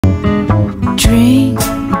Drink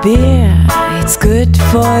beer, it's good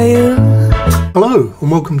for you. Hello and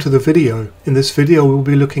welcome to the video. In this video we'll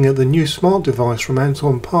be looking at the new smart device from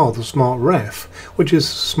Anton Paar, the SmartRef, which is a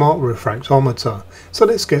smart refractometer. So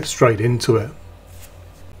let's get straight into it.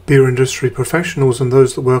 Beer industry professionals and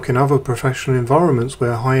those that work in other professional environments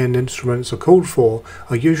where high-end instruments are called for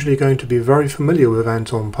are usually going to be very familiar with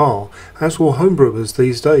Anton Paar, as will homebrewers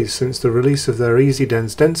these days since the release of their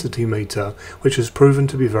EasyDens density meter, which has proven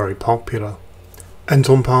to be very popular.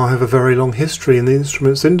 Anton Paar have a very long history in the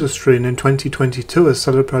instruments industry and in 2022 are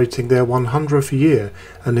celebrating their 100th year,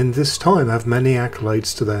 and in this time have many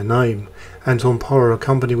accolades to their name. Anton Paar are a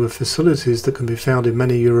company with facilities that can be found in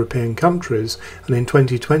many European countries, and in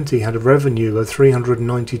 2020 had a revenue of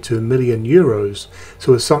 392 million euros.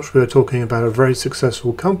 So as such we are talking about a very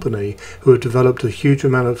successful company who have developed a huge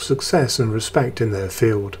amount of success and respect in their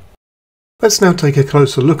field. Let's now take a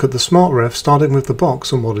closer look at the SmartRef, starting with the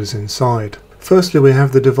box and what is inside. Firstly, we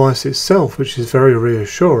have the device itself, which is very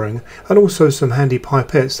reassuring, and also some handy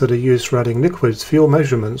pipettes that are used for adding liquids for your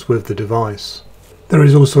measurements with the device. There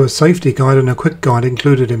is also a safety guide and a quick guide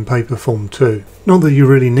included in paper form too. Not that you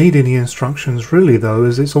really need any instructions really though,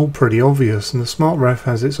 as it's all pretty obvious, and the SmartRef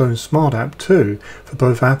has its own smart app too, for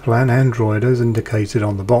both Apple and Android as indicated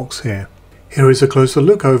on the box here. Here is a closer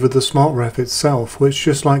look over the SmartRef itself, which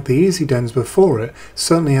just like the EasyDens before it,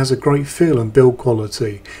 certainly has a great feel and build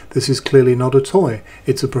quality. This is clearly not a toy,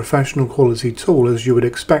 it's a professional quality tool as you would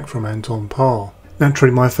expect from Anton Paar.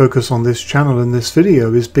 Naturally my focus on this channel and this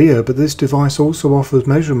video is beer, but this device also offers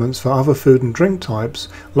measurements for other food and drink types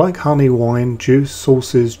like honey, wine, juice,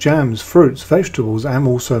 sauces, jams, fruits, vegetables and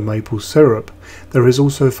also maple syrup. There is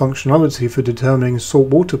also functionality for determining salt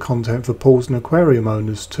water content for pools and aquarium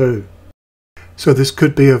owners too. So this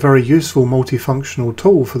could be a very useful multifunctional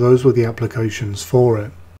tool for those with the applications for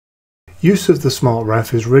it. Use of the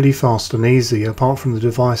SmartRef is really fast and easy. Apart from the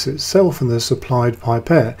device itself and the supplied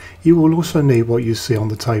pipette, you will also need what you see on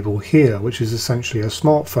the table here, which is essentially a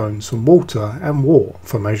smartphone, some water and wort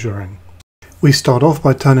for measuring. We start off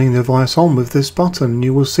by turning the device on with this button and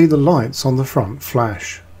you will see the lights on the front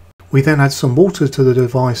flash. We then add some water to the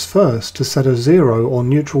device first to set a 0 or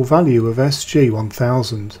neutral value of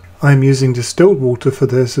SG1000. I am using distilled water for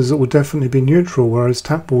this as it will definitely be neutral, whereas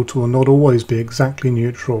tap water will not always be exactly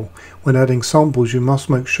neutral. When adding samples you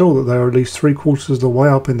must make sure that they are at least 3/4 of the way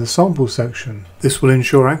up in the sample section. This will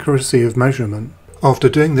ensure accuracy of measurement. After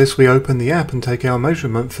doing this we open the app and take our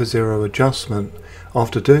measurement for 0 adjustment.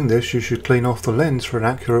 After doing this you should clean off the lens for an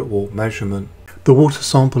accurate wort measurement. The water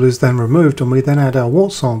sample is then removed and we then add our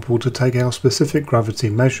wort sample to take our specific gravity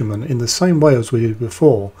measurement in the same way as we did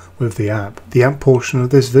before with the app. The app portion of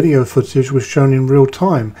this video footage was shown in real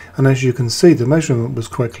time and as you can see the measurement was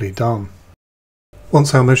quickly done.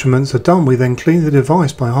 Once our measurements are done we then clean the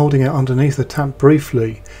device by holding it underneath the tap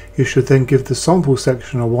briefly. You should then give the sample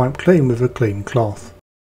section a wipe clean with a clean cloth.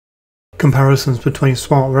 Comparisons between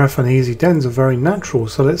SmartRef and EasyDens are very natural,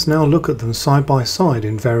 so let's now look at them side by side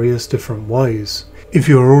in various different ways. If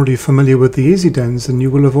you are already familiar with the EasyDens, then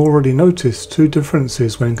you will have already noticed two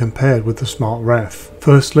differences when compared with the SmartRef.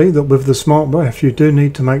 Firstly, that with the SmartRef you do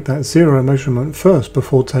need to make that 0 measurement first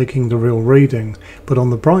before taking the real reading, but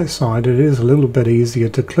on the bright side it is a little bit easier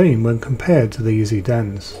to clean when compared to the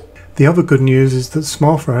EasyDens. The other good news is that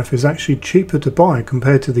SmartRef is actually cheaper to buy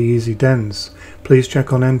compared to the EasyDens. Please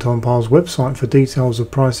check on Anton Paar's website for details of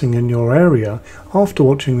pricing in your area after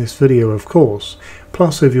watching this video of course.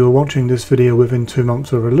 Plus if you are watching this video within 2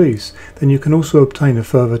 months of release, then you can also obtain a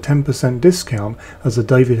further 10% discount as a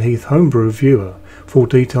David Heath Homebrew viewer. Full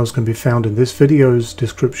details can be found in this video's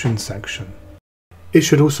description section. It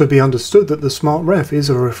should also be understood that the SmartRef is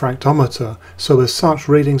a refractometer, so as such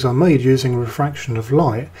readings are made using refraction of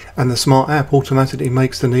light, and the Smart app automatically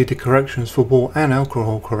makes the needed corrections for wort and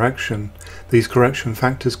alcohol correction. These correction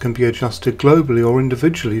factors can be adjusted globally or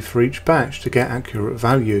individually for each batch to get accurate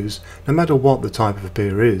values, no matter what the type of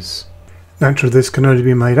beer is. Naturally this can only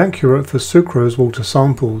be made accurate for sucrose water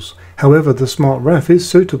samples. However, the SmartRef is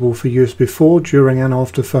suitable for use before, during and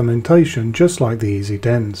after fermentation, just like the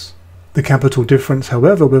EasyDens. The capital difference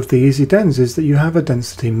however with the EasyDens is that you have a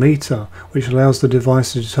density meter, which allows the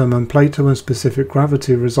device to determine Plato and specific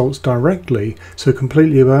gravity results directly, so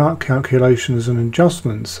completely without calculations and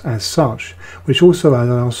adjustments as such, which also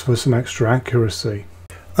allows for some extra accuracy.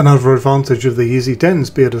 Another advantage of the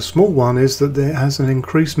EasyDens, be it a small one, is that it has an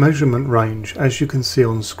increased measurement range, as you can see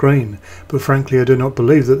on screen, but frankly I do not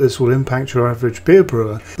believe that this will impact your average beer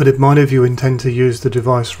brewer, but it might if you intend to use the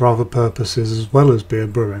device for other purposes as well as beer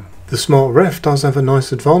brewing. The SmartRef does have a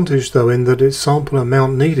nice advantage though, in that its sample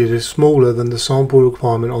amount needed is smaller than the sample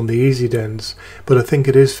requirement on the EasyDens, but I think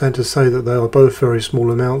it is fair to say that they are both very small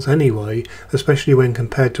amounts anyway, especially when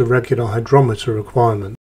compared to regular hydrometer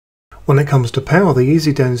requirements. When it comes to power, the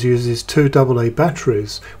EasyDens uses 2 AA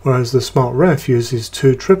batteries, whereas the SmartRef uses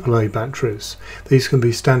 2 AAA batteries. These can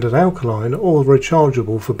be standard alkaline or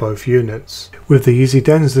rechargeable for both units. With the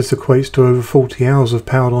EasyDens, this equates to over 40 hours of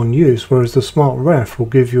powered on use, whereas the SmartRef will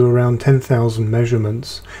give you around 10,000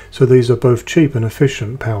 measurements, so these are both cheap and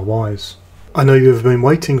efficient power-wise. I know you have been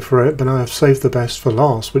waiting for it, but I have saved the best for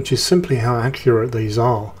last, which is simply how accurate these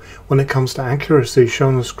are. When it comes to accuracy,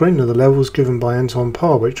 shown on the screen are the levels given by Anton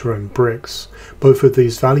Paar, which are in bricks. Both of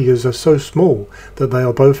these values are so small that they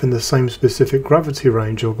are both in the same specific gravity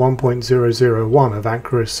range of 1.001 of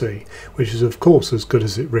accuracy, which is of course as good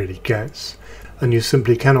as it really gets. And you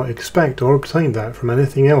simply cannot expect or obtain that from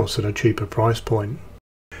anything else at a cheaper price point.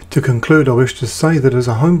 To conclude, I wish to say that as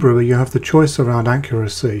a home brewer you have the choice around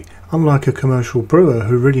accuracy, unlike a commercial brewer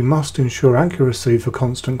who really must ensure accuracy for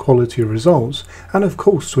constant quality results, and of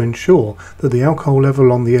course to ensure that the alcohol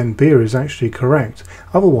level on the end beer is actually correct,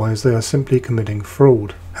 otherwise they are simply committing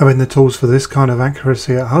fraud. Having the tools for this kind of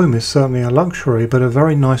accuracy at home is certainly a luxury, but a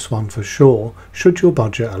very nice one for sure, should your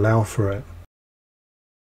budget allow for it.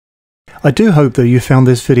 I do hope that you found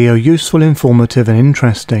this video useful, informative and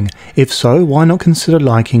interesting. If so, why not consider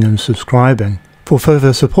liking and subscribing? For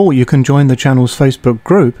further support you can join the channel's Facebook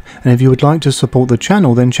group, and if you would like to support the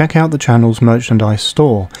channel then check out the channel's merchandise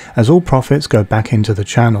store, as all profits go back into the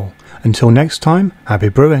channel. Until next time, happy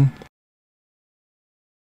brewing!